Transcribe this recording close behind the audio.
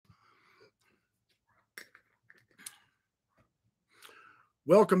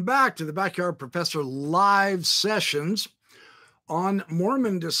Welcome back to the Backyard Professor live sessions on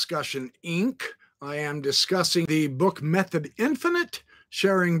Mormon Discussion, Inc. I am discussing the book Method Infinite,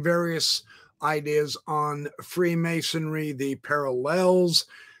 sharing various ideas on Freemasonry, the parallels,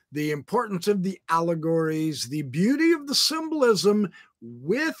 the importance of the allegories, the beauty of the symbolism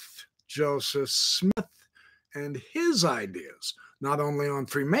with Joseph Smith and his ideas, not only on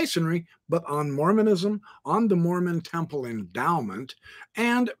Freemasonry, but on Mormonism, on the Mormon Temple endowment,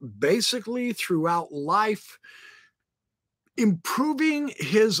 and basically throughout life, improving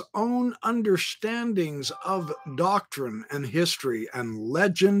his own understandings of doctrine and history and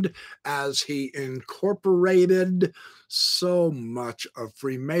legend as he incorporated so much of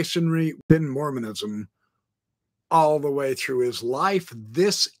Freemasonry in Mormonism all the way through his life.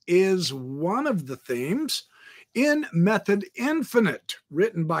 This is one of the themes in Method Infinite,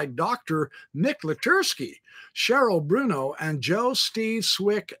 written by Dr. Nick Latursky, Cheryl Bruno, and Joe Steve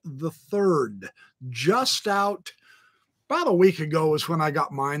Swick III. Just out about a week ago is when I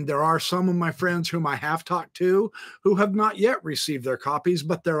got mine. There are some of my friends whom I have talked to who have not yet received their copies,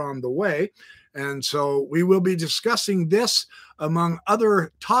 but they're on the way. And so we will be discussing this among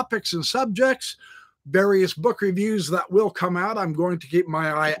other topics and subjects, various book reviews that will come out. I'm going to keep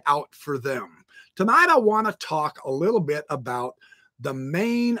my eye out for them. Tonight, I want to talk a little bit about the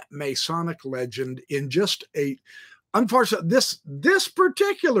main Masonic legend in just unfortunately, this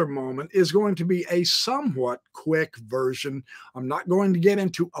particular moment is going to be a somewhat quick version. I'm not going to get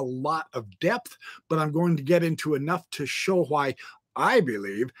into a lot of depth, but I'm going to get into enough to show why I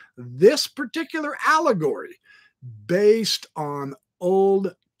believe this particular allegory, based on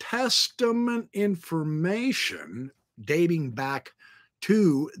Old Testament information dating back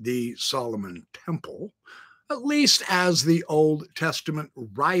to the Solomon Temple, at least as the Old Testament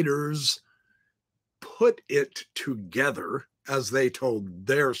writers put it together as they told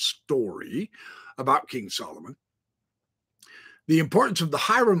their story about King Solomon. The importance of the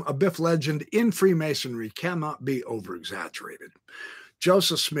Hiram Abiff legend in Freemasonry cannot be over-exaggerated.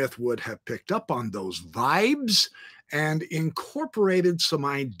 Joseph Smith would have picked up on those vibes and incorporated some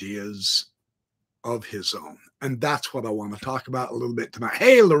ideas of his own. And that's what I want to talk about a little bit tonight.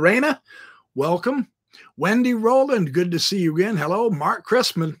 Hey, Lorena, welcome. Wendy Rowland, good to see you again. Hello, Mark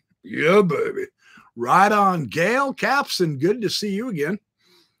Chrisman. Yeah, baby. Right on. Gail Capson, good to see you again.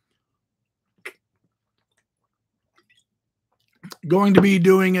 Going to be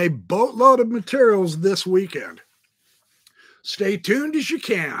doing a boatload of materials this weekend. Stay tuned as you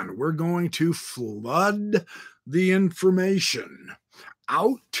can. We're going to flood the information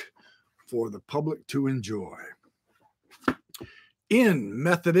out for the public to enjoy. In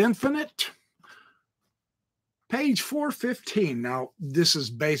Method Infinite, page 415. Now, this is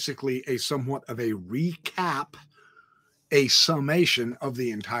basically a somewhat of a recap, a summation of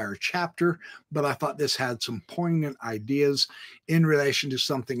the entire chapter, but I thought this had some poignant ideas in relation to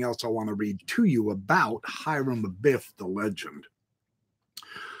something else I want to read to you about Hiram Abiff, the legend.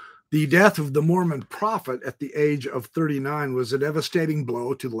 The death of the Mormon prophet at the age of 39 was a devastating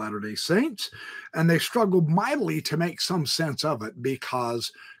blow to the Latter-day Saints, and they struggled mightily to make some sense of it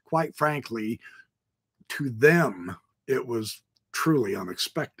because, quite frankly, to them, it was truly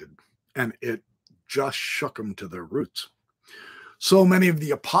unexpected, and it just shook them to their roots. So many of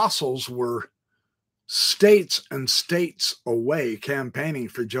the apostles were states and states away campaigning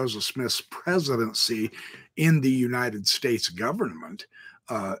for Joseph Smith's presidency in the United States government,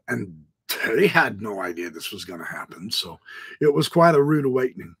 and they had no idea this was going to happen. So it was quite a rude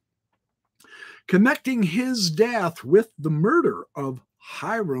awakening. Connecting his death with the murder of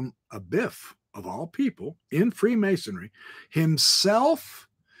Hiram Abiff, of all people, in Freemasonry, himself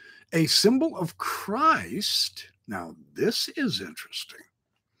a symbol of Christ, now this is interesting,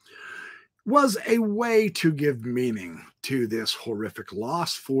 was a way to give meaning to this horrific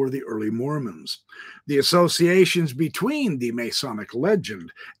loss for the early Mormons. The associations between the Masonic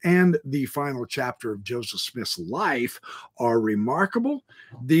legend and the final chapter of Joseph Smith's life are remarkable.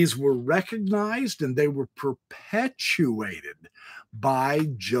 These were recognized and they were perpetuated by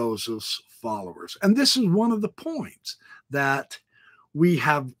Joseph's followers. And this is one of the points that we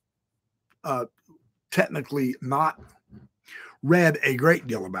have technically not read a great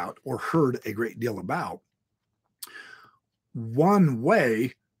deal about or heard a great deal about. One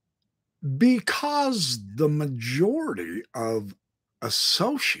way, because the majority of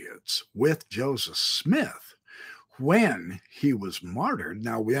associates with Joseph Smith when he was martyred,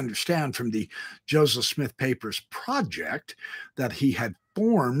 now we understand from the Joseph Smith Papers Project that he had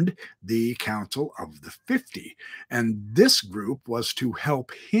formed the Council of the 50. And this group was to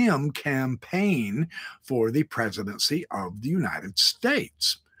help him campaign for the presidency of the United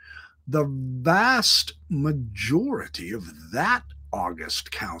States. The vast majority of that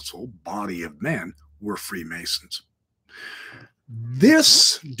august council body of men were Freemasons.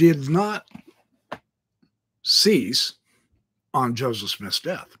 This did not cease on Joseph Smith's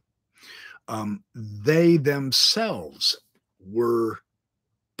death. They themselves were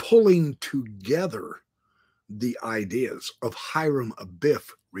pulling together the ideas of Hiram Abiff,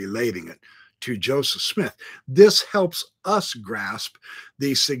 relating it to Joseph Smith. This helps us grasp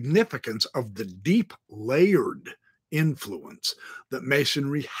the significance of the deep layered influence that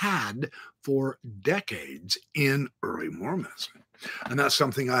Masonry had for decades in early Mormonism. And that's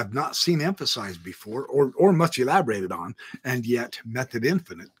something I've not seen emphasized before or much elaborated on. And yet Method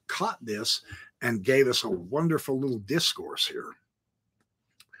Infinite caught this and gave us a wonderful little discourse here.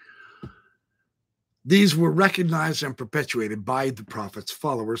 These were recognized and perpetuated by the prophet's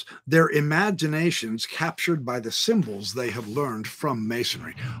followers, their imaginations captured by the symbols they have learned from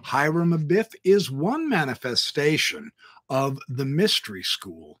Masonry. Hiram Abiff is one manifestation of the mystery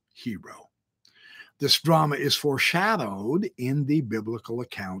school hero. This drama is foreshadowed in the biblical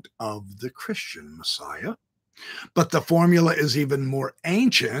account of the Christian Messiah, but the formula is even more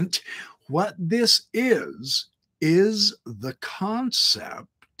ancient. What this is the concept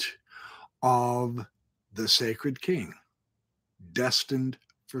of the sacred king destined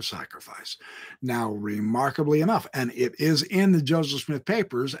for sacrifice. Now, remarkably enough, and it is in the Joseph Smith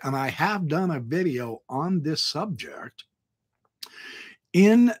papers, and I have done a video on this subject,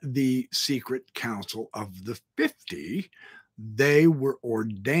 in the secret council of the 50, they were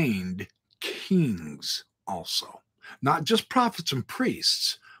ordained kings also. Not just prophets and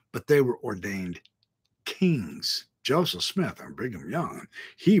priests, but they were ordained kings. Joseph Smith and Brigham Young,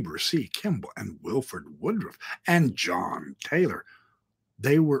 Heber C. Kimball, and Wilford Woodruff, and John Taylor.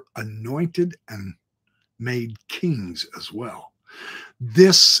 They were anointed and made kings as well.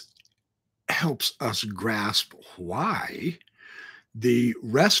 This helps us grasp why the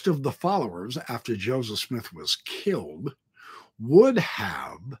rest of the followers, after Joseph Smith was killed, would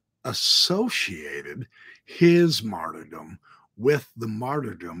have associated his martyrdom with the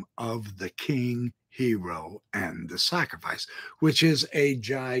martyrdom of the king, hero, and the sacrifice, which is a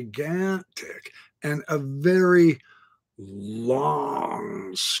gigantic and a very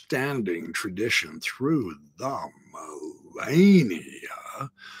long-standing tradition through the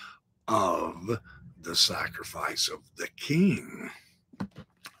millennia of the sacrifice of the king.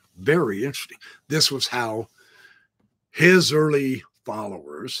 Very interesting. This was how his early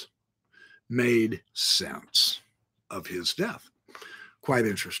followers made sense of his death. Quite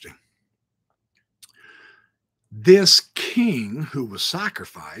interesting. This king who was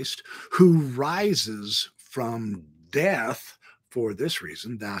sacrificed, who rises from death for this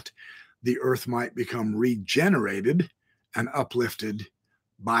reason, that the earth might become regenerated and uplifted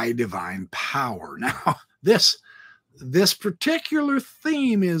by divine power. Now, this particular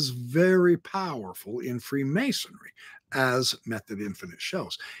theme is very powerful in Freemasonry, as Method Infinite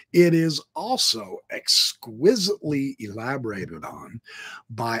shows. It is also exquisitely elaborated on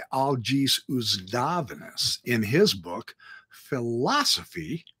by Algis Uzdavenes in his book,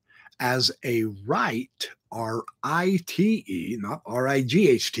 Philosophy as a Rite, R-I-T-E, not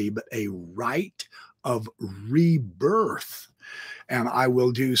R-I-G-H-T, but a rite of rebirth. And I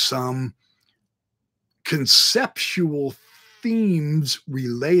will do some conceptual themes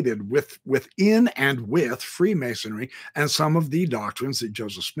related within and with Freemasonry and some of the doctrines that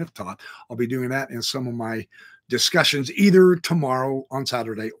Joseph Smith taught. I'll be doing that in some of my discussions either tomorrow on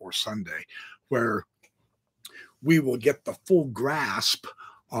Saturday or Sunday, where we will get the full grasp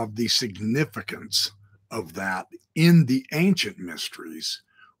of the significance of that in the ancient mysteries,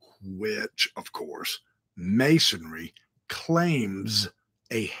 which, of course, Masonry claims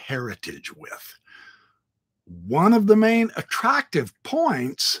a heritage with. One of the main attractive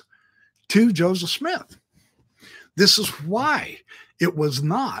points to Joseph Smith. This is why it was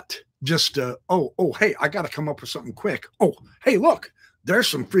not just hey, I got to come up with something quick. Oh, hey, look, there's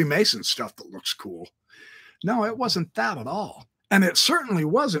some Freemason stuff that looks cool. No, it wasn't that at all. And it certainly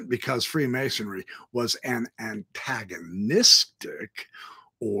wasn't because Freemasonry was an antagonistic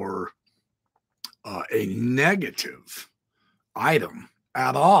or a negative item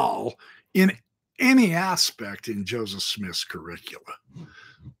at all in any aspect in Joseph Smith's curricula.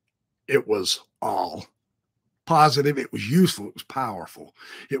 It was all positive. It was useful. It was powerful.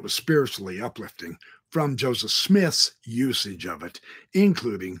 It was spiritually uplifting from Joseph Smith's usage of it,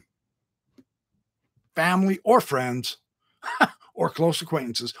 including family or friends or close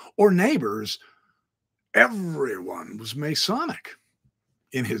acquaintances or neighbors. Everyone was Masonic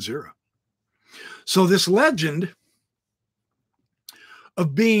in his era. So this legend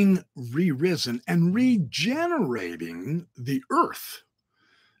of being re-risen and regenerating the earth,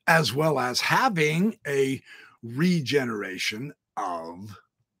 as well as having a regeneration of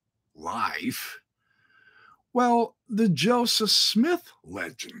life, well, the Joseph Smith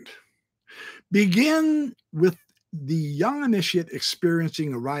legend begin with the young initiate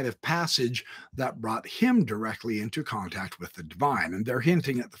experiencing a rite of passage that brought him directly into contact with the divine. And they're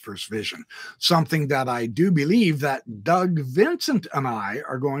hinting at the first vision, something that I do believe that Doug Vincent and I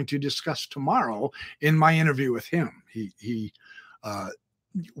are going to discuss tomorrow in my interview with him.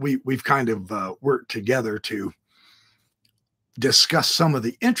 We've kind of worked together to discuss some of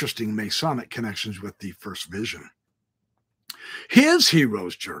the interesting Masonic connections with the first vision. His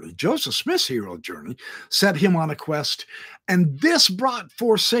hero's journey, Joseph Smith's hero journey, set him on a quest, and this brought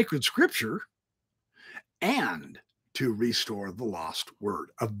forth sacred scripture and to restore the lost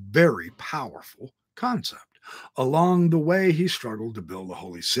word, a very powerful concept. Along the way, he struggled to build a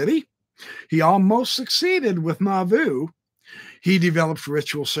holy city. He almost succeeded with Nauvoo. He developed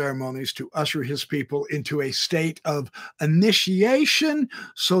ritual ceremonies to usher his people into a state of initiation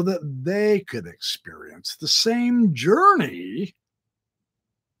so that they could experience the same journey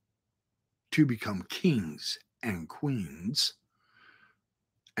to become kings and queens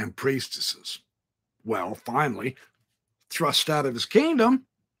and priestesses. Well, finally, thrust out of his kingdom,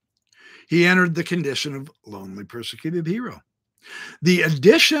 he entered the condition of lonely, persecuted hero. The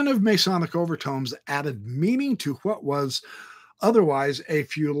addition of Masonic overtones added meaning to what was otherwise a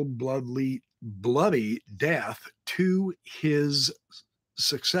futile, bloody death to his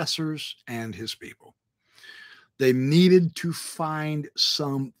successors and his people. They needed to find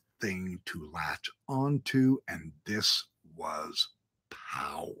something to latch onto, and this was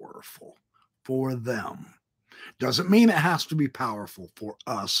powerful for them. Doesn't mean it has to be powerful for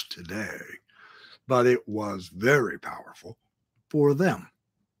us today, but it was very powerful for them.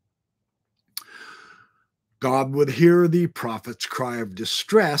 God would hear the prophet's cry of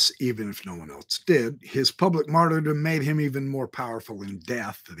distress, even if no one else did. His public martyrdom made him even more powerful in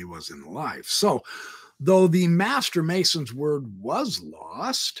death than he was in life. So, though the Master Mason's word was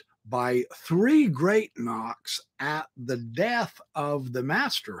lost by 3 great knocks at the death of the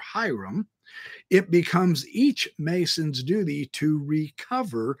Master Hiram, it becomes each Mason's duty to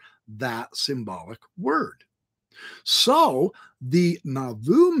recover that symbolic word. So, the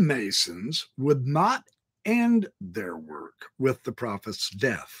Nauvoo Masons would not end their work with the prophet's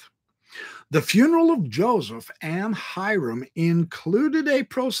death. The funeral of Joseph and Hiram included a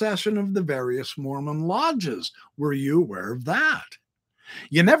procession of the various Mormon lodges. Were you aware of that?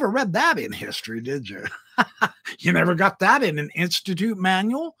 You never read that in history, did you? You never got that in an Institute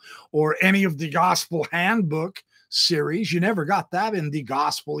manual or any of the Gospel Handbook series. You never got that in the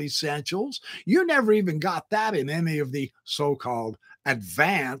Gospel Essentials. You never even got that in any of the so-called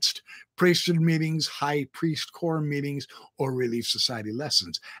advanced priesthood meetings, high priest corps meetings, or Relief Society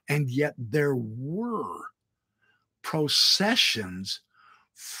lessons. And yet there were processions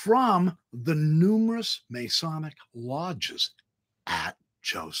from the numerous Masonic lodges at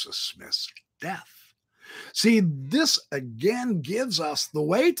Joseph Smith's death. See, this again gives us the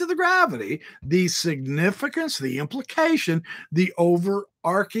weight to the gravity, the significance, the implication, the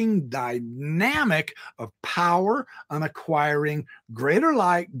overarching dynamic of power and acquiring greater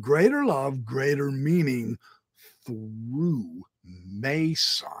light, greater love, greater meaning through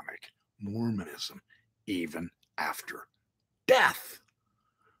Masonic Mormonism, even after death.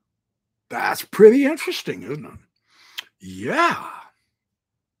 That's pretty interesting, isn't it? Yeah.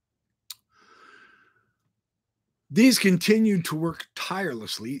 These continued to work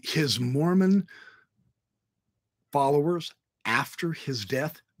tirelessly. His Mormon followers, after his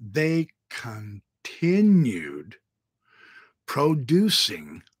death, they continued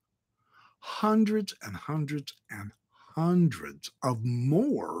producing hundreds and hundreds and hundreds of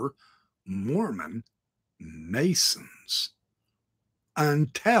more Mormon Masons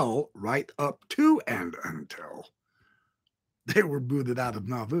until, right up to and until they were booted out of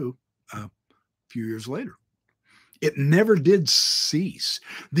Nauvoo a few years later. It never did cease.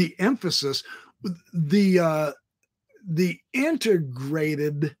 The emphasis, the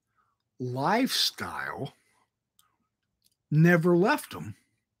integrated lifestyle never left them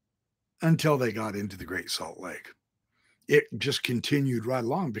until they got into the Great Salt Lake. It just continued right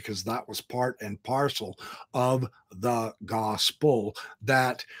along because that was part and parcel of the gospel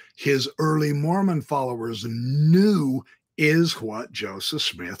that his early Mormon followers knew is what Joseph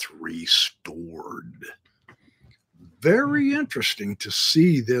Smith restored. very interesting to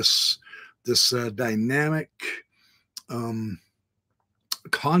see this dynamic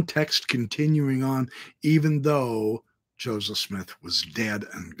context continuing on, even though Joseph Smith was dead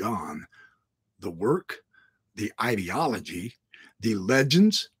and gone. The work, the ideology, the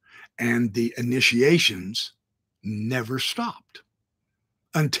legends, and the initiations never stopped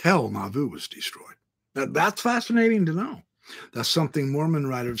until Nauvoo was destroyed. That's fascinating to know. That's something Mormon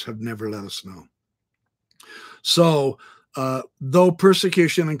writers have never let us know. So, though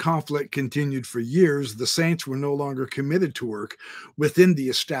persecution and conflict continued for years, the saints were no longer committed to work within the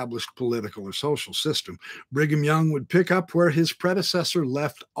established political or social system. Brigham Young would pick up where his predecessor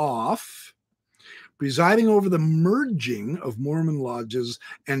left off, presiding over the merging of Mormon lodges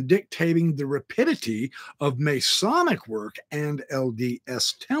and dictating the rapidity of Masonic work and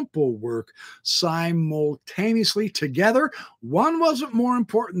LDS temple work simultaneously together. One wasn't more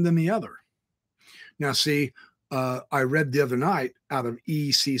important than the other. Now, see, I read the other night out of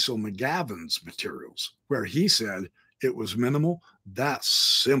E. Cecil McGavin's materials where he said it was minimal. That's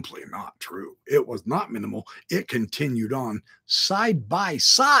simply not true. It was not minimal. It continued on side by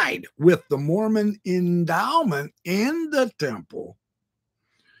side with the Mormon endowment in the temple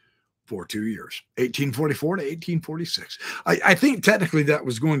for 2 years, 1844 to 1846. I think technically that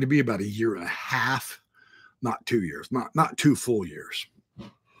was going to be about a year and a half, not 2 years, not 2 full years.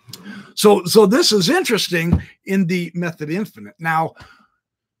 So this is interesting in the Method Infinite. Now,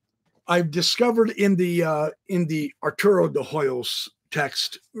 I've discovered in the Arturo de Hoyos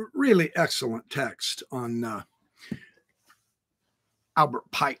text, really excellent text on Albert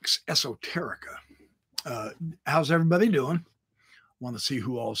Pike's Esoterica. How's everybody doing? Want to see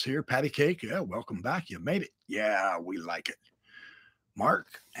who all's here? Patty Cake, yeah, welcome back. You made it. Yeah, we like it. Mark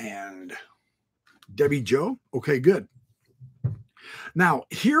and Debbie Joe. Okay, good. Now,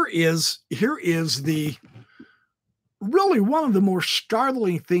 here is the really one of the more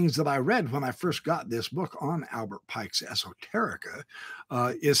startling things that I read when I first got this book on Albert Pike's Esoterica,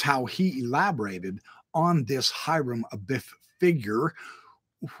 is how he elaborated on this Hiram Abiff figure,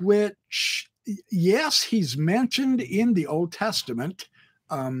 which, yes, he's mentioned in the Old Testament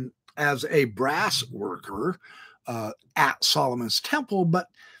as a brass worker at Solomon's temple, but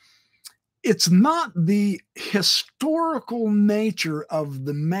it's not the historical nature of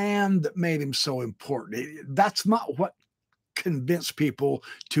the man that made him so important. That's not what convinced people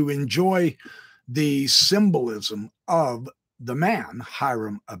to enjoy the symbolism of the man,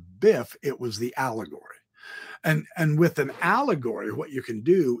 Hiram Abiff. It was the allegory. And with an allegory, what you can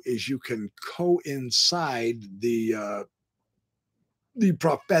do is you can coincide the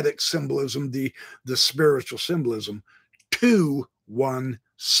prophetic symbolism, the spiritual symbolism to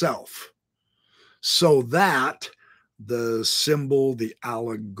oneself, so that the symbol, the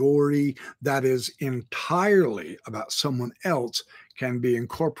allegory that is entirely about someone else can be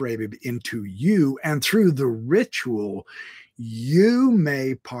incorporated into you. And through the ritual, you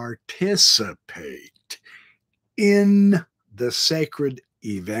may participate in the sacred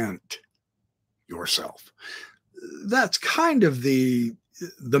event yourself. That's kind of the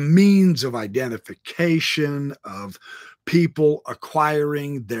means of identification of people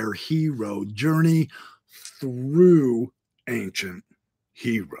acquiring their hero journey through ancient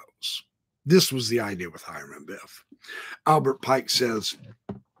heroes. This was the idea with Hiram Abiff. Albert Pike says,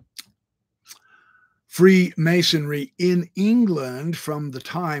 Freemasonry in England, from the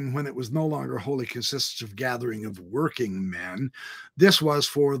time when it was no longer wholly consisted of gathering of working men, this was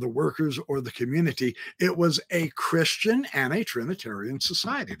for the workers or the community. It was a Christian and a Trinitarian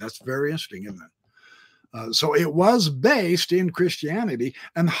society. That's very interesting, isn't it? So it was based in Christianity,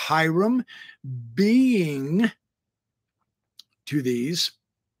 and Hiram being to these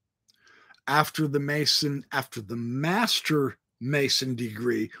after the Master Mason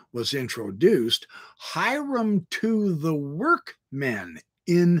degree was introduced, Hiram to the workmen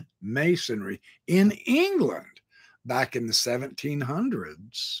in Masonry in England back in the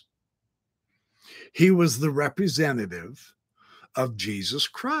 1700s. He was the representative of Jesus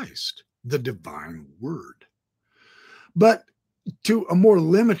Christ, the divine word. But to a more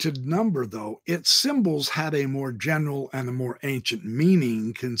limited number, though, its symbols had a more general and a more ancient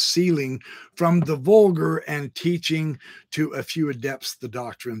meaning, concealing from the vulgar and teaching to a few adepts the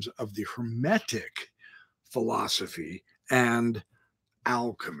doctrines of the Hermetic philosophy and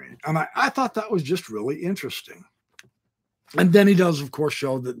alchemy. And I thought that was just really interesting. And then he does, of course,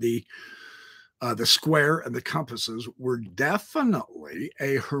 show that the square and the compasses were definitely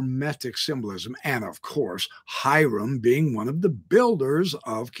a Hermetic symbolism. And of course, Hiram, being one of the builders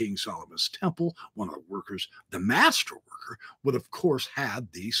of King Solomon's temple, one of the workers, the master worker, would of course had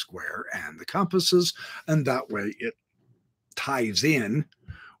the square and the compasses. And that way it ties in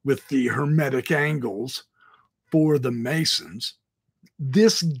with the Hermetic angles for the Masons.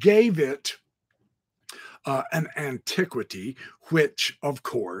 This gave it an antiquity, which, of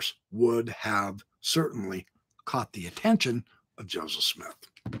course, would have certainly caught the attention of Joseph Smith.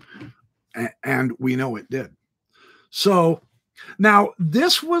 And we know it did. So now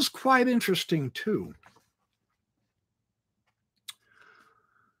this was quite interesting too.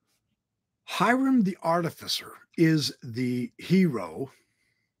 Hiram the Artificer is the hero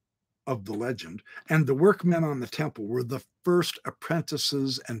of the legend, and the workmen on the temple were the first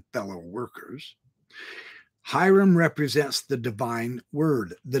apprentices and fellow workers. Hiram represents the divine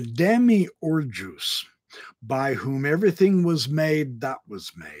word, the demiurgus, by whom everything was made that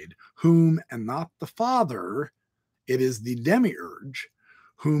was made, whom and not the Father. It is the demiurge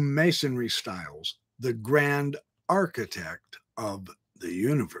whom Masonry styles the grand architect of the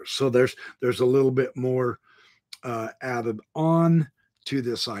universe. So there's a little bit more added on to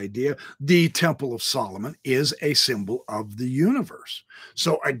this idea. The Temple of Solomon is a symbol of the universe.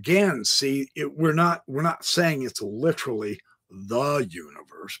 So again, see, we're not saying it's literally the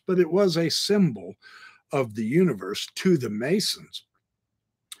universe, but it was a symbol of the universe to the Masons.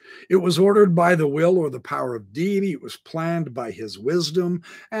 It was ordered by the will or the power of deity. It was planned by his wisdom,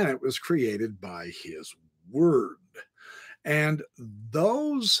 and it was created by his word. And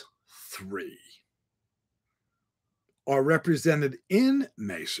those three are represented in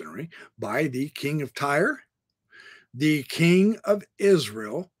Masonry by the King of Tyre, the King of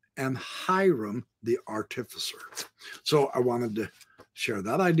Israel, and Hiram the Artificer. So I wanted to share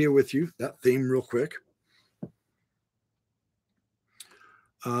that idea with you, that theme real quick.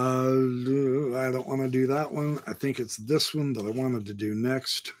 I don't want to do that one. I think it's this one that I wanted to do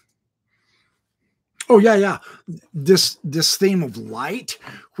next. Oh, yeah. This theme of light,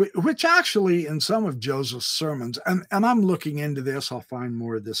 which actually in some of Joseph's sermons, and I'm looking into this, I'll find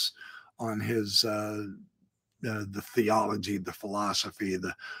more of this on his the theology, the philosophy,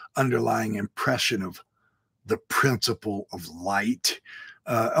 the underlying impression of the principle of light.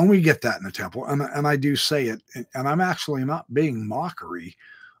 And we get that in the temple. And I do say it, and I'm actually not being mockery.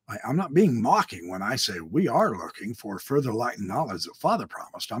 I'm not being mocking when I say we are looking for further light and knowledge that Father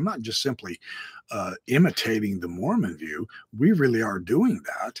promised. I'm not just simply imitating the Mormon view. We really are doing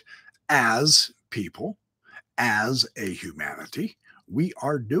that as people, as a humanity. We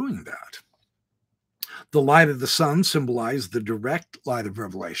are doing that. The light of the sun symbolized the direct light of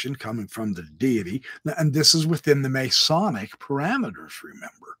revelation coming from the deity. And this is within the Masonic parameters,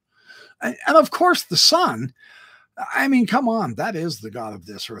 remember. And of course, the sun, I mean, come on, that is the God of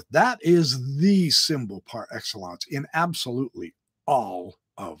this earth. That is the symbol par excellence in absolutely all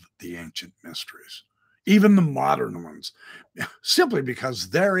of the ancient mysteries, even the modern ones, simply because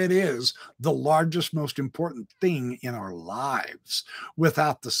there it is, the largest, most important thing in our lives.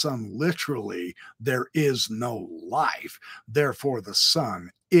 Without the sun, literally, there is no life. Therefore, the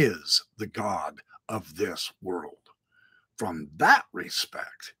sun is the God of this world. From that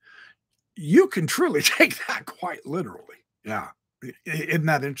respect, you can truly take that quite literally. Yeah. Isn't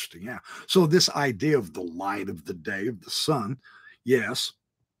that interesting? Yeah. So this idea of the light of the day, of the sun, yes.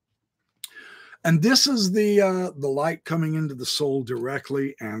 And this is the light coming into the soul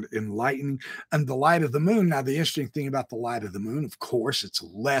directly and enlightening. And the light of the moon. Now, the interesting thing about the light of the moon, of course, it's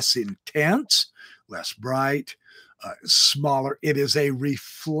less intense, less bright, smaller. It is a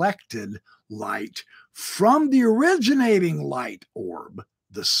reflected light from the originating light orb,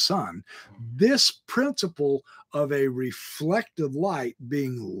 the sun. This principle of a reflected light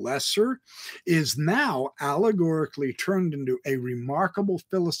being lesser is now allegorically turned into a remarkable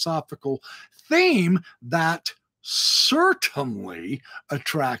philosophical theme that certainly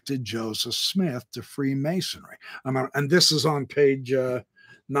attracted Joseph Smith to Freemasonry. And this is on page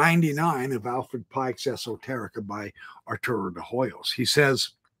 99 of Alfred Pike's Esoterica by Arturo de Hoyos. He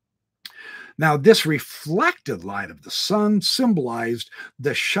says, now, this reflected light of the sun symbolized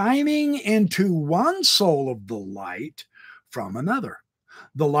the shining into one soul of the light from another.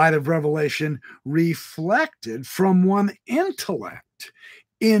 The light of revelation reflected from one intellect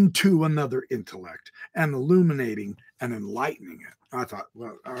into another intellect and illuminating and enlightening it. I thought,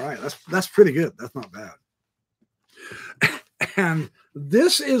 well, all right, that's pretty good. That's not bad. And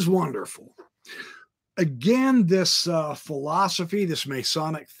this is wonderful. Again, this philosophy, this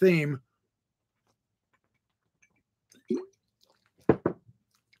Masonic theme,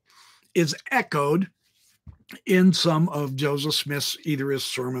 is echoed in some of Joseph Smith's, either his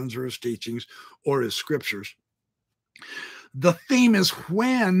sermons or his teachings or his scriptures. The theme is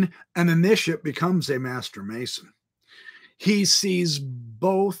when an initiate becomes a master mason, he sees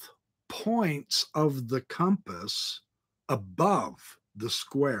both points of the compass above the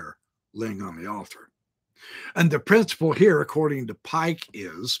square laying on the altar. And the principle here, according to Pike,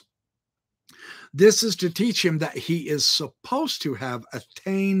 is this is to teach him that he is supposed to have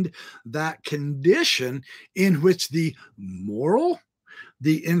attained that condition in which the moral,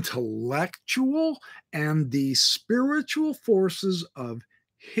 the intellectual, and the spiritual forces of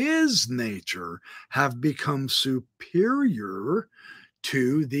his nature have become superior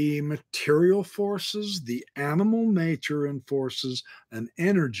to the material forces, the animal nature and forces and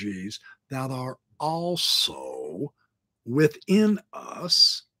energies that are also within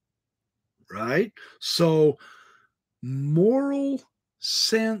us, right? So, moral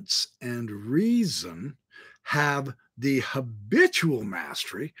sense and reason have the habitual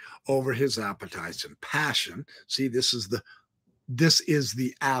mastery over his appetites and passion. See, this is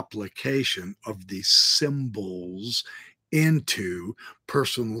the application of the symbols into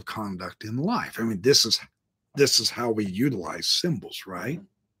personal conduct in life. I mean, this is how we utilize symbols, right?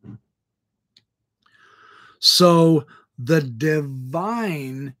 So the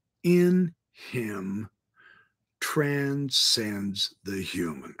divine in him transcends the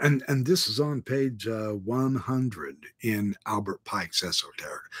human. And this is on page 100 in Albert Pike's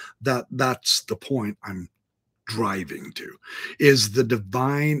Esoteric. That's the point I'm driving to, is the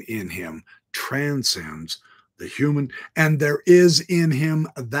divine in him transcends the human, and there is in him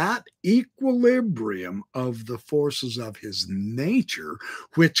that equilibrium of the forces of his nature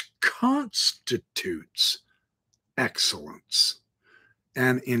which constitutes excellence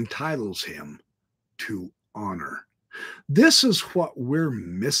and entitles him to honor. This is what we're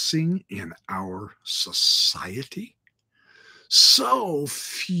missing in our society. So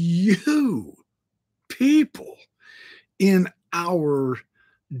few people in our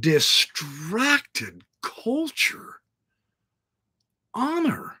distracted culture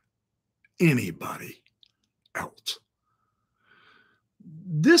honor anybody else.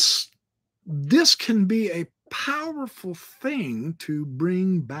 This can be a powerful thing to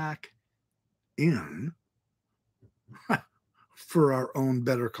bring back in for our own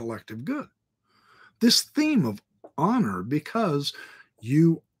better collective good. This theme of honor, because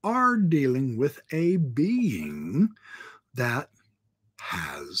you are dealing with a being that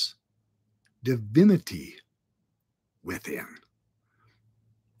has divinity within.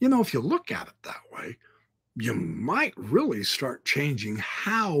 You know, if you look at it that way, you might really start changing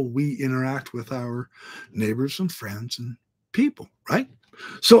how we interact with our neighbors and friends and people, right?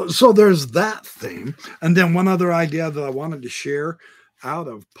 So there's that theme. And then one other idea that I wanted to share out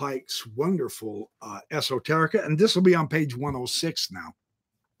of Pike's wonderful Esoterica, and this will be on page 106 now.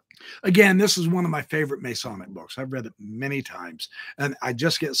 Again, this is one of my favorite Masonic books. I've read it many times, and I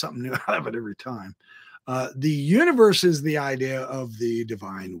just get something new out of it every time. The universe is the idea of the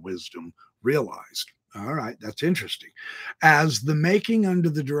divine wisdom realized. All right, that's interesting. As the making under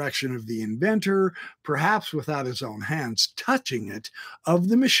the direction of the inventor, perhaps without his own hands touching it, of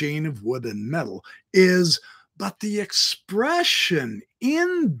the machine of wood and metal, is but the expression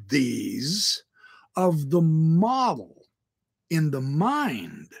in these of the model in the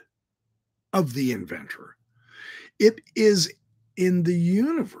mind of the inventor. It is in the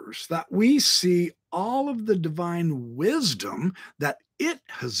universe that we see all of the divine wisdom that it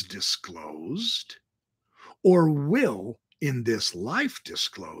has disclosed or will in this life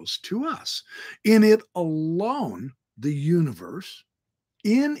disclose to us. In it alone, the universe,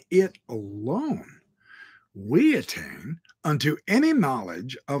 in it alone, we attain unto any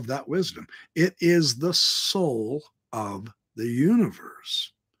knowledge of that wisdom. It is the soul of the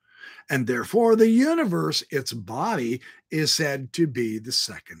universe. And therefore, the universe, its body, is said to be the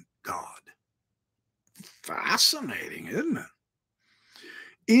second God. Fascinating, isn't it?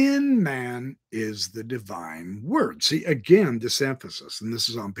 In man is the divine word. See, again, this emphasis, and this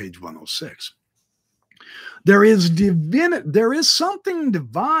is on page 106. There is something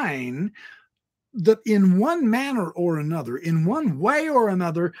divine that in one manner or another, in one way or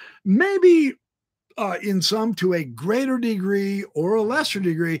another, maybe in some to a greater degree or a lesser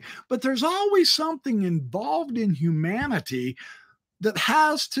degree, but there's always something involved in humanity that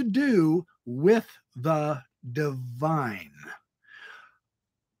has to do with the divine.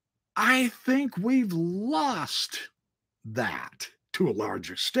 I think we've lost that to a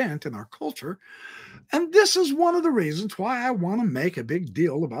large extent in our culture. And this is one of the reasons why I want to make a big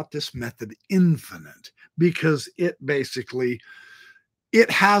deal about this method infinite, because it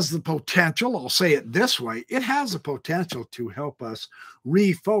has the potential, I'll say it this way, it has the potential to help us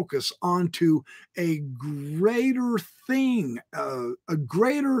refocus onto a greater thing, a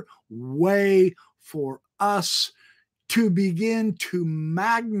greater way for us to begin to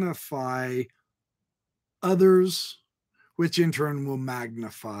magnify others which in turn will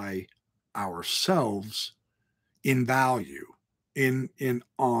magnify ourselves in value, in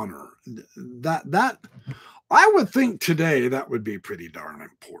honor. That I would think today that would be pretty darn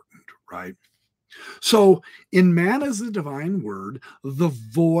important, right? So in man as the divine word, the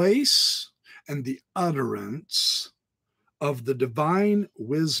voice and the utterance of the divine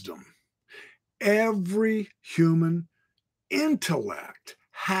wisdom, every human intellect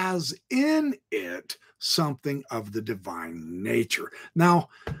has in it something of the divine nature. Now,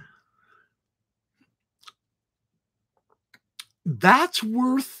 that's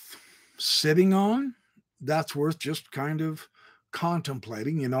worth sitting on. That's worth just kind of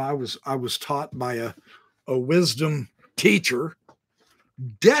contemplating. You know, I was taught by a wisdom teacher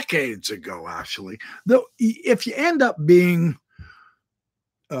decades ago, actually. Though if you end up being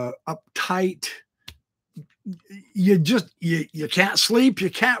uptight, you can't sleep, you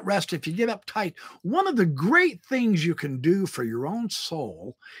can't rest if you get uptight. One of the great things you can do for your own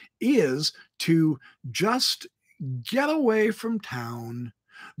soul is to just get away from town,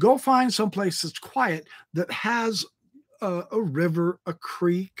 go find someplace that's quiet, that has a river, a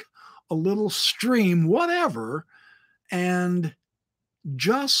creek, a little stream, whatever, and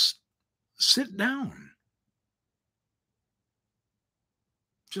just sit down.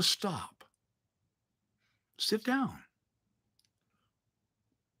 Just stop. Sit down.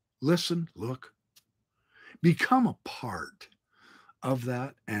 Listen, look. Become a part of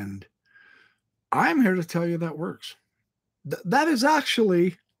that. And I'm here to tell you that works. That is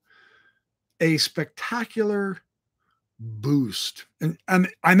actually a spectacular boost. And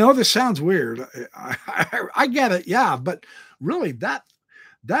I know this sounds weird. I get it. Yeah. But really, that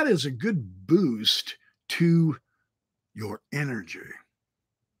is a good boost to your energy.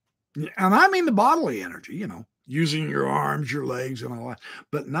 And I mean the bodily energy, you know, using your arms, your legs, and all that.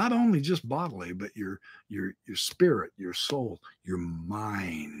 But not only just bodily, but your spirit, your soul, your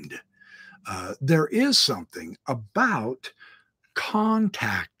mind. There is something about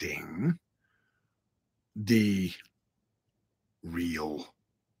contacting the real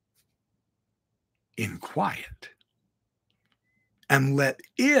in quiet and let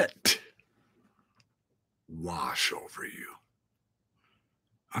it wash over you.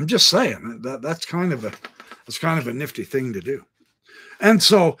 I'm just saying that's kind of a nifty thing to do. And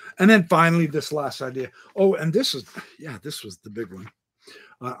then finally, this last idea. Oh, and this was the big one.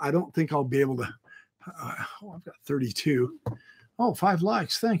 I don't think I'll be able to. I've got 32. Oh, 5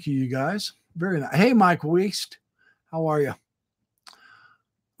 likes. Thank you, you guys. Very nice. Hey, Mike Weist. How are you?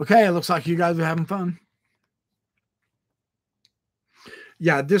 Okay, it looks like you guys are having fun.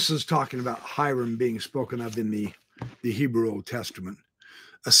 Yeah, this is talking about Hiram being spoken of in the Hebrew Old Testament.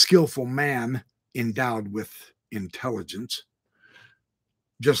 A skillful man endowed with intelligence,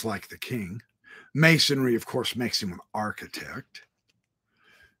 just like the king. Masonry, of course, makes him an architect.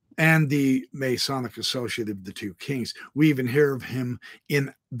 And the Masonic associate of the two kings. We even hear of him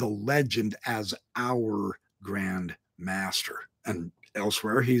in the legend as our Grand Master. And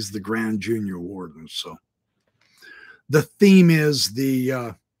elsewhere, he's the Grand Junior Warden. So the theme is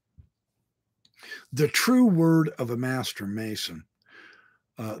the true word of a Master Mason.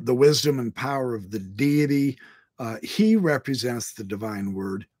 The wisdom and power of the deity. He represents the divine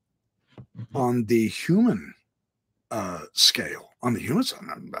word on the human scale. On the human side,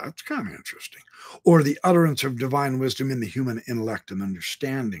 that's kind of interesting. Or the utterance of divine wisdom in the human intellect and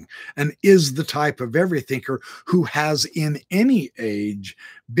understanding, and is the type of everythinker who has in any age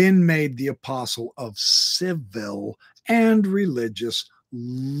been made the apostle of civil and religious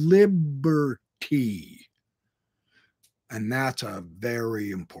liberty. And that's a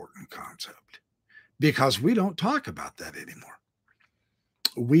very important concept because we don't talk about that anymore.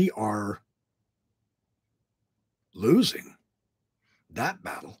 We are losing that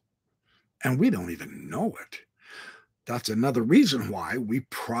battle, and we don't even know it. That's another reason why we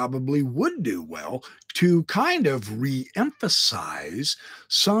probably would do well to kind of re-emphasize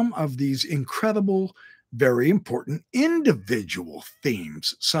some of these incredible, very important individual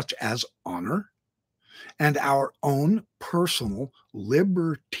themes, such as honor and our own personal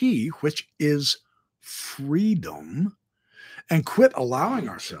liberty, which is freedom, and quit allowing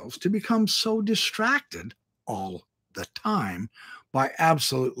ourselves to become so distracted all the time by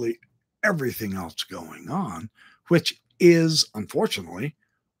absolutely everything else going on, which is, unfortunately,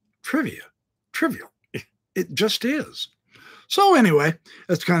 trivial. It just is. So anyway,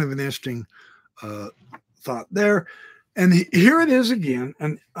 that's kind of an interesting thought there. And here it is again,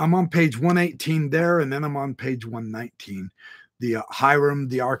 and I'm on page 118 there, and then I'm on page 119. The Hiram,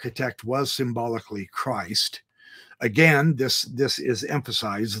 the architect, was symbolically Christ. Again, this is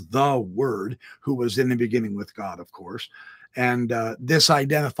emphasized, the Word, who was in the beginning with God, of course. And this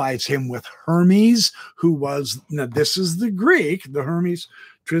identifies him with Hermes, who was, now this is the Greek, the Hermes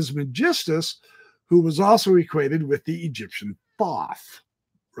Trismegistus, who was also equated with the Egyptian Thoth,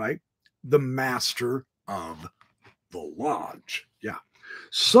 right? The master of the lodge. Yeah.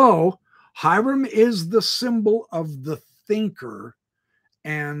 So Hiram is the symbol of the thinker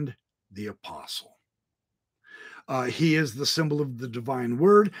and the apostle. He is the symbol of the divine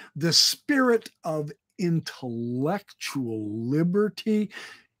word, the spirit of intellectual liberty.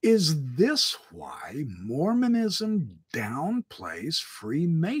 Is this why Mormonism downplays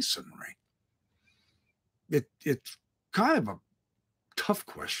Freemasonry? It's kind of a tough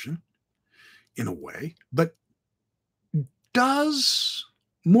question in a way, but does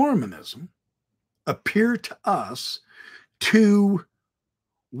Mormonism appear to us to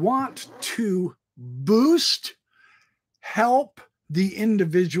want to boost, help the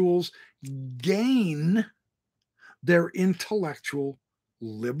individuals gain their intellectual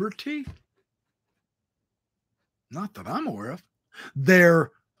liberty? Not that I'm aware of.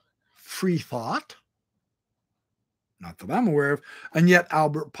 Their free thought? Not that I'm aware of. And yet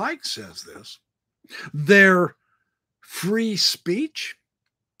Albert Pike says this. Their free speech?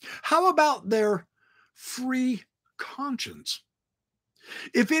 How about their free conscience?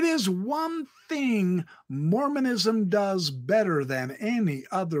 If it is one thing Mormonism does better than any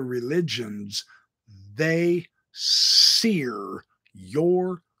other religions, they sear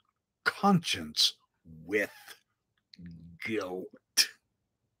your conscience with guilt.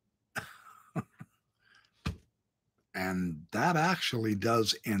 And that actually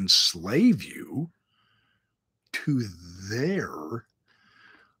does enslave you to their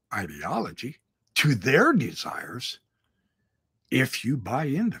ideology, to their desires, if you buy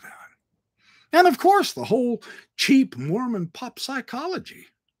into that. And of course, the whole cheap Mormon pop psychology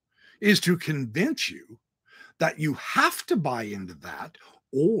is to convince you that you have to buy into that,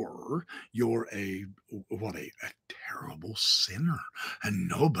 or you're a terrible sinner and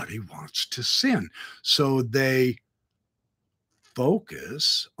nobody wants to sin. So they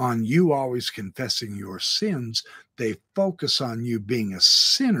focus on you always confessing your sins. They focus on you being a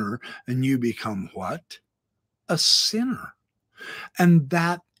sinner, and you become what? A sinner. And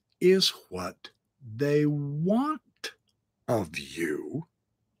that is what they want of you,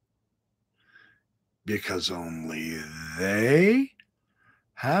 because only they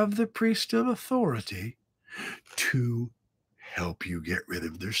have the priesthood authority to help you get rid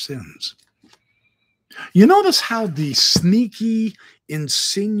of their sins. You notice how the sneaky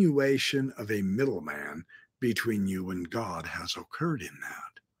insinuation of a middleman between you and God has occurred in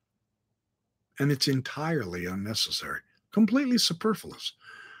that. And it's entirely unnecessary, completely superfluous.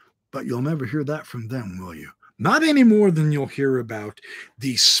 But you'll never hear that from them, will you? Not any more than you'll hear about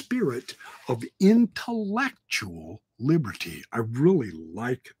the spirit of intellectual liberty. I really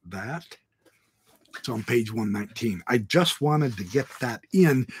like that. It's on page 119. I just wanted to get that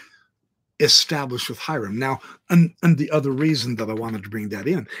in, established with Hiram. Now, and the other reason that I wanted to bring that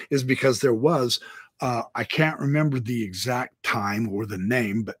in is because there was, I can't remember the exact time or the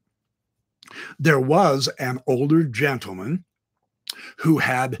name, but there was an older gentleman who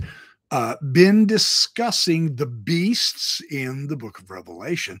had been discussing the beasts in the book of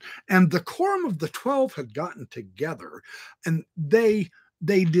Revelation, and the quorum of the 12 had gotten together, and they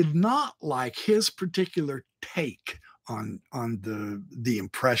did not like his particular take on the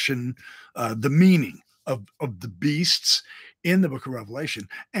impression, the meaning of the beasts in the book of Revelation,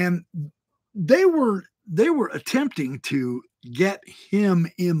 and they were attempting to get him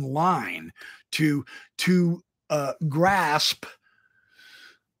in line to grasp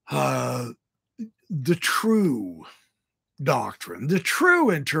the true doctrine, the true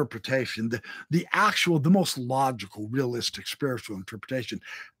interpretation, the actual, the most logical, realistic, spiritual interpretation.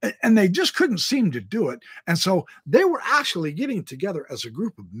 And they just couldn't seem to do it. And so they were actually getting together as a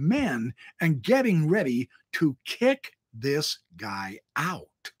group of men and getting ready to kick this guy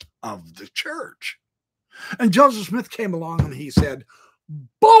out of the church. And Joseph Smith came along and he said,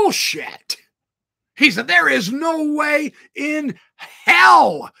 bullshit. He said, there is no way in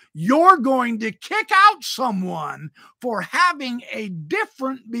hell you're going to kick out someone for having a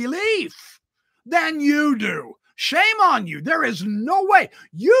different belief than you do. Shame on you. There is no way.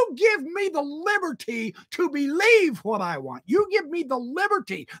 You give me the liberty to believe what I want. You give me the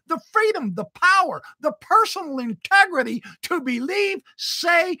liberty, the freedom, the power, the personal integrity to believe,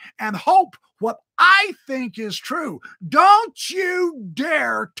 say, and hope what I think is true. Don't you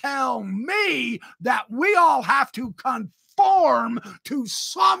dare tell me that we all have to conform to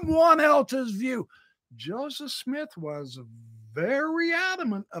someone else's view. Joseph Smith was very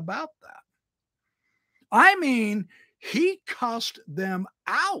adamant about that. I mean, he cussed them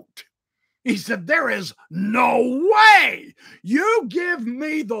out. He said, there is no way you give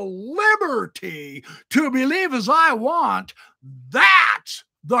me the liberty to believe as I want. That's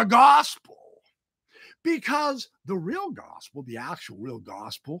the gospel. Because the real gospel, the actual real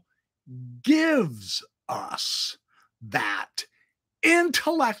gospel, gives us that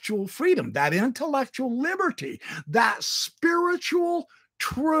intellectual freedom, that intellectual liberty, that spiritual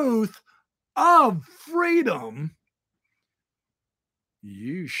truth of freedom.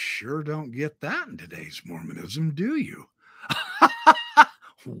 You sure don't get that in today's Mormonism, do you?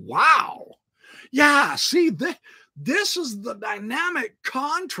 Wow. Yeah, see, this is the dynamic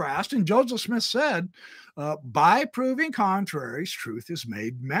contrast. And Joseph Smith said, by proving contraries, truth is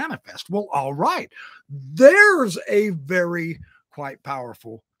made manifest. Well, all right. There's a very quite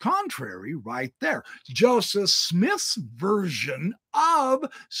powerful contrary right there. Joseph Smith's version of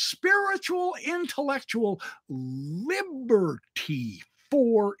spiritual intellectual liberty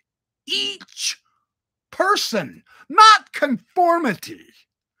for each person, not conformity,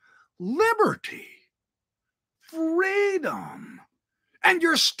 liberty, freedom. And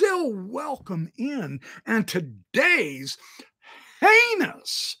you're still welcome in. And today's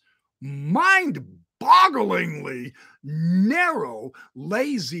heinous, mind-bogglingly narrow,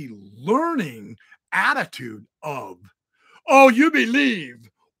 lazy learning attitude of, oh, you believe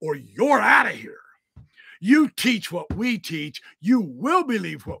or you're out of here. You teach what we teach, you will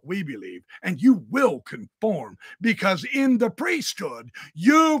believe what we believe, and you will conform, because in the priesthood,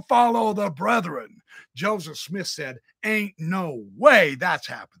 you follow the brethren. Joseph Smith said, ain't no way that's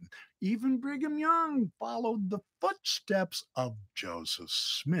happened. Even Brigham Young followed the footsteps of Joseph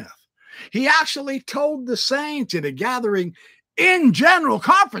Smith. He actually told the saints in a gathering in General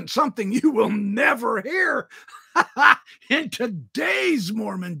Conference, something you will never hear in today's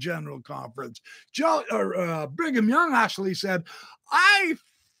Mormon General Conference. Brigham Young actually said, I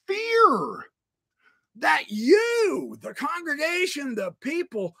fear that you, the congregation, the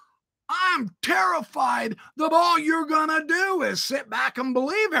people, I'm terrified that all you're going to do is sit back and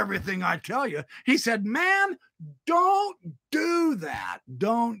believe everything I tell you. He said, man, don't do that.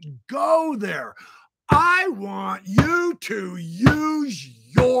 Don't go there. I want you to use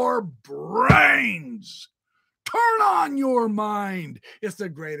your brains. Turn on your mind. It's the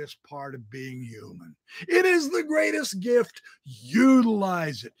greatest part of being human. It is the greatest gift.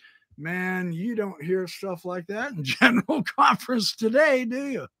 Utilize it. Man, you don't hear stuff like that in General Conference today, do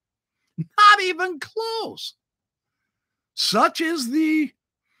you? Not even close. Such is the,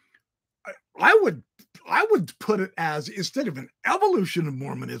 I would put it as, instead of an evolution of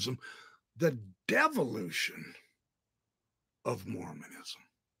Mormonism, the devolution of Mormonism.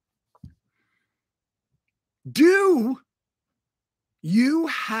 Do you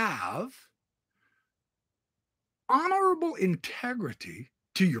have honorable integrity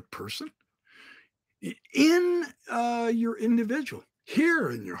to your person in your individual, here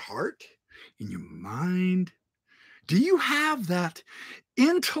in your heart, in your mind? Do you have that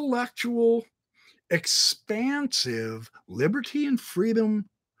intellectual, expansive liberty and freedom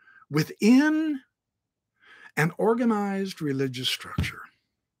within an organized religious structure?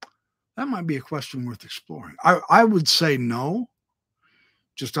 That might be a question worth exploring. I would say no,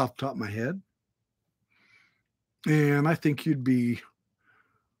 just off the top of my head. And I think you'd be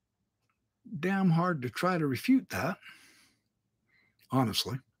damn hard to try to refute that,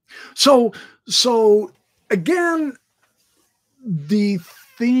 honestly. So again, the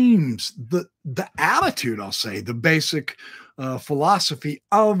themes, the attitude, I'll say, the basic philosophy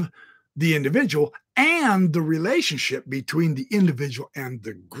of the individual and the relationship between the individual and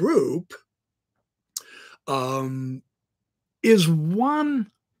the group is one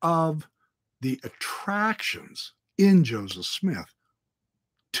of the attractions in Joseph Smith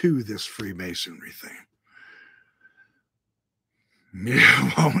to this Freemasonry thing. You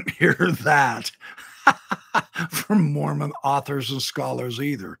won't hear that from Mormon authors and scholars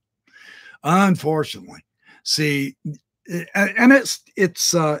either, unfortunately. See, and it's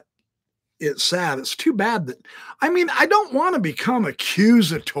sad. It's too bad that, I mean, I don't want to become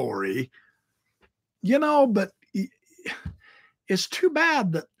accusatory, but it's too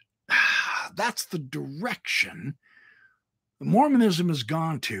bad that that's the direction Mormonism has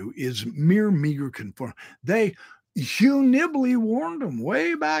gone to, is mere meager conform. Hugh Nibley warned them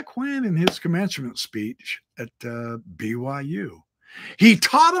way back when in his commencement speech at BYU. He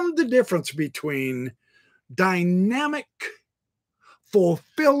taught them the difference between dynamic,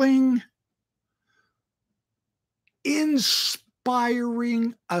 fulfilling,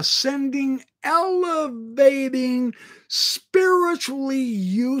 inspiring, ascending, elevating, spiritually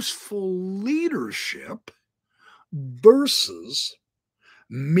useful leadership versus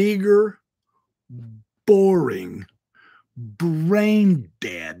meager, boring, brain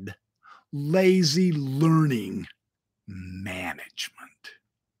dead, lazy learning management.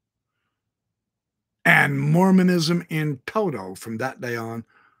 And Mormonism in toto from that day on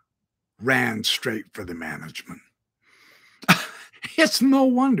ran straight for the management. It's no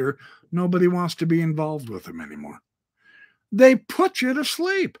wonder nobody wants to be involved with them anymore. They put you to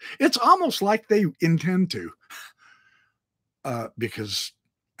sleep. It's almost like they intend to. Because,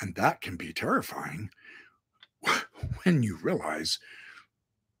 and that can be terrifying when you realize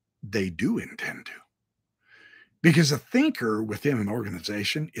they do intend to. Because a thinker within an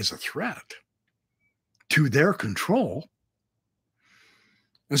organization is a threat to their control.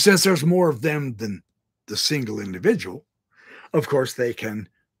 And since there's more of them than the single individual, of course, they can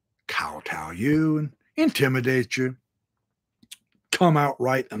kowtow you and intimidate you, come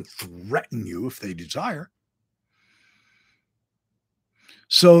outright and threaten you if they desire.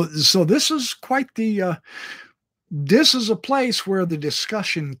 So this is quite the, this is a place where the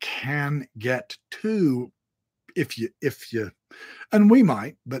discussion can get to, if you, and we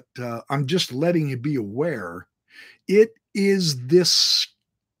might, but I'm just letting you be aware. It is this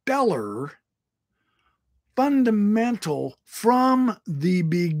stellar, fundamental, from the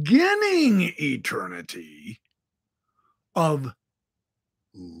beginning eternity of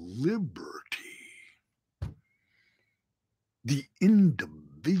liberty. The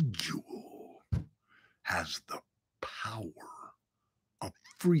individual has the power of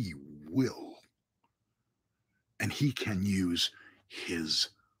free will, and he can use his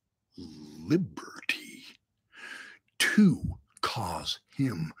liberty to cause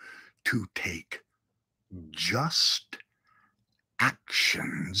him to take just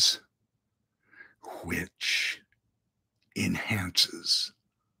actions which enhances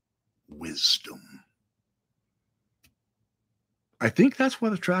wisdom. I think that's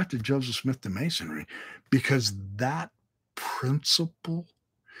what attracted Joseph Smith to Masonry, because that principle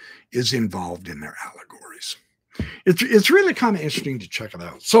is involved in their allegories. It's really kind of interesting to check it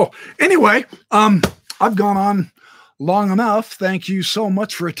out. So anyway, I've gone on long enough. Thank you so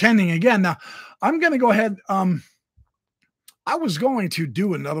much for attending again. Now, I'm going to go ahead. I was going to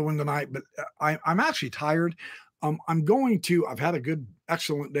do another one tonight, but I'm actually tired. I've had a good,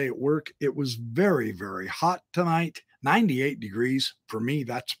 excellent day at work. It was very, very hot tonight. 98 degrees. For me,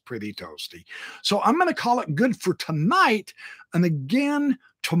 that's pretty toasty. So I'm going to call it good for tonight. And again,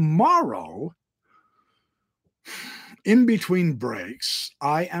 tomorrow, in between breaks,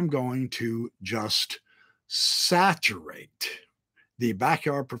 I am going to just saturate the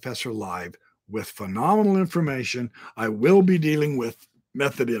Backyard Professor Live with phenomenal information. I will be dealing with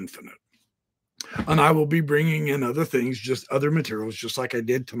Method Infinite. And I will be bringing in other things, just other materials, just like I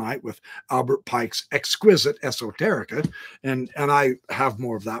did tonight with Albert Pike's Exquisite Esoterica. And I have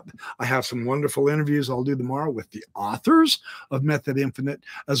more of that. I have some wonderful interviews I'll do tomorrow with the authors of Method Infinite,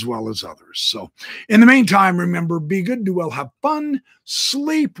 as well as others. So in the meantime, remember, be good, do well, have fun,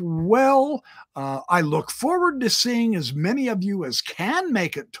 sleep well. I look forward to seeing as many of you as can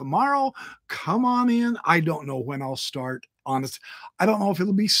make it tomorrow. Come on in. I don't know when I'll start. Honest, I don't know if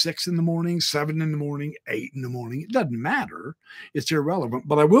it'll be 6 in the morning, 7 in the morning, 8 in the morning. It doesn't matter. It's irrelevant.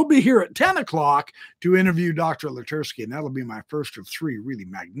 But I will be here at 10 o'clock to interview Dr. Latursky, and that'll be my first of 3 really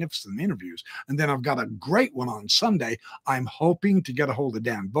magnificent interviews. And then I've got a great one on Sunday. I'm hoping to get a hold of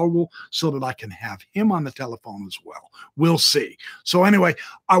Dan Vogel so that I can have him on the telephone as well. We'll see. So anyway,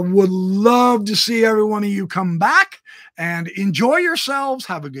 I would love to see every one of you come back and enjoy yourselves.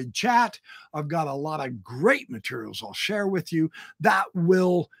 Have a good chat. I've got a lot of great materials I'll share with you that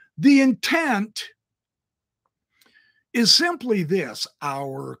will, the intent is simply this: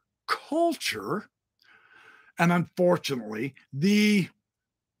 our culture, and unfortunately,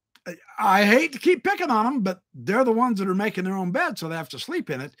 I hate to keep picking on them, but they're the ones that are making their own bed, so they have to sleep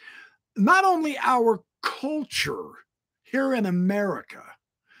in it. Not only our culture here in America,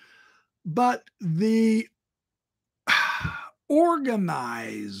 but the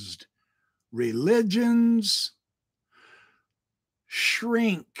organized religions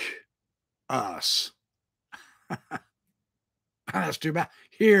shrink us. That's too bad.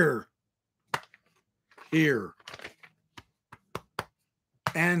 Here,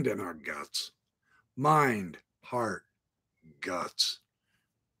 and in our guts. Mind, heart, guts.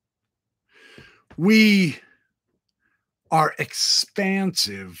 We are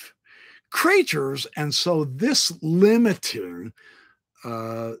expansive creatures, and so this limiting,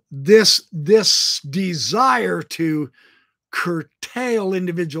 this desire to curtail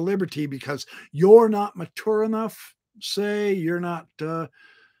individual liberty because you're not mature enough, say, you're not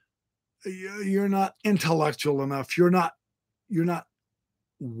intellectual enough, you're not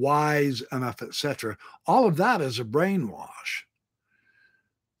wise enough, etc. All of that is a brainwash.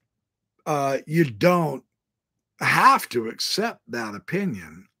 You don't have to accept that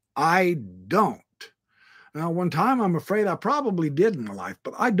opinion. I don't. Now, one time I'm afraid I probably did in my life,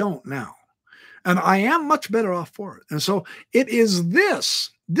 but I don't now. And I am much better off for it. And so it is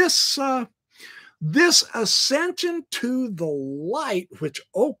this ascension to the light which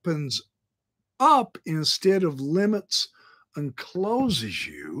opens up instead of limits and closes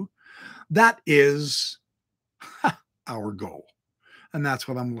you. That is our goal. And that's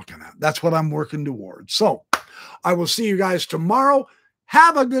what I'm looking at. That's what I'm working towards. So I will see you guys tomorrow.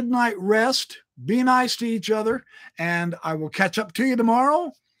 Have a good night rest. Be nice to each other. And I will catch up to you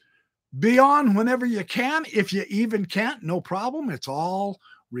tomorrow. Be on whenever you can. If you even can't, no problem. It's all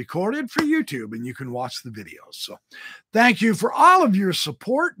recorded for YouTube and you can watch the videos. So thank you for all of your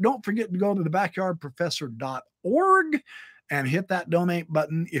support. Don't forget to go to thebackyardprofessor.org and hit that donate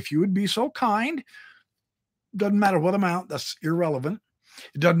button if you would be so kind. Doesn't matter what amount, that's irrelevant.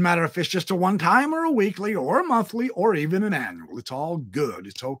 It doesn't matter if it's just a one-time or a weekly or a monthly or even an annual. It's all good.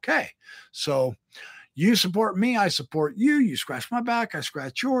 It's okay. So you support me, I support you. You scratch my back, I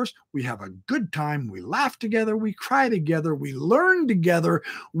scratch yours. We have a good time. We laugh together. We cry together. We learn together.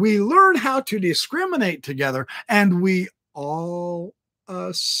 We learn how to discriminate together. And we all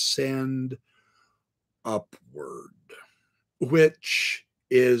ascend upward, which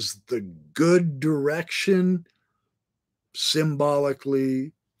is the good direction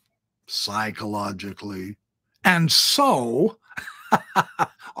symbolically, psychologically. And so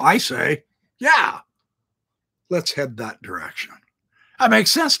I say, yeah, let's head that direction. That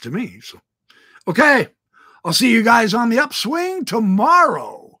makes sense to me. So, okay, I'll see you guys on the upswing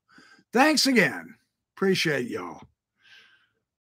tomorrow. Thanks again. Appreciate y'all.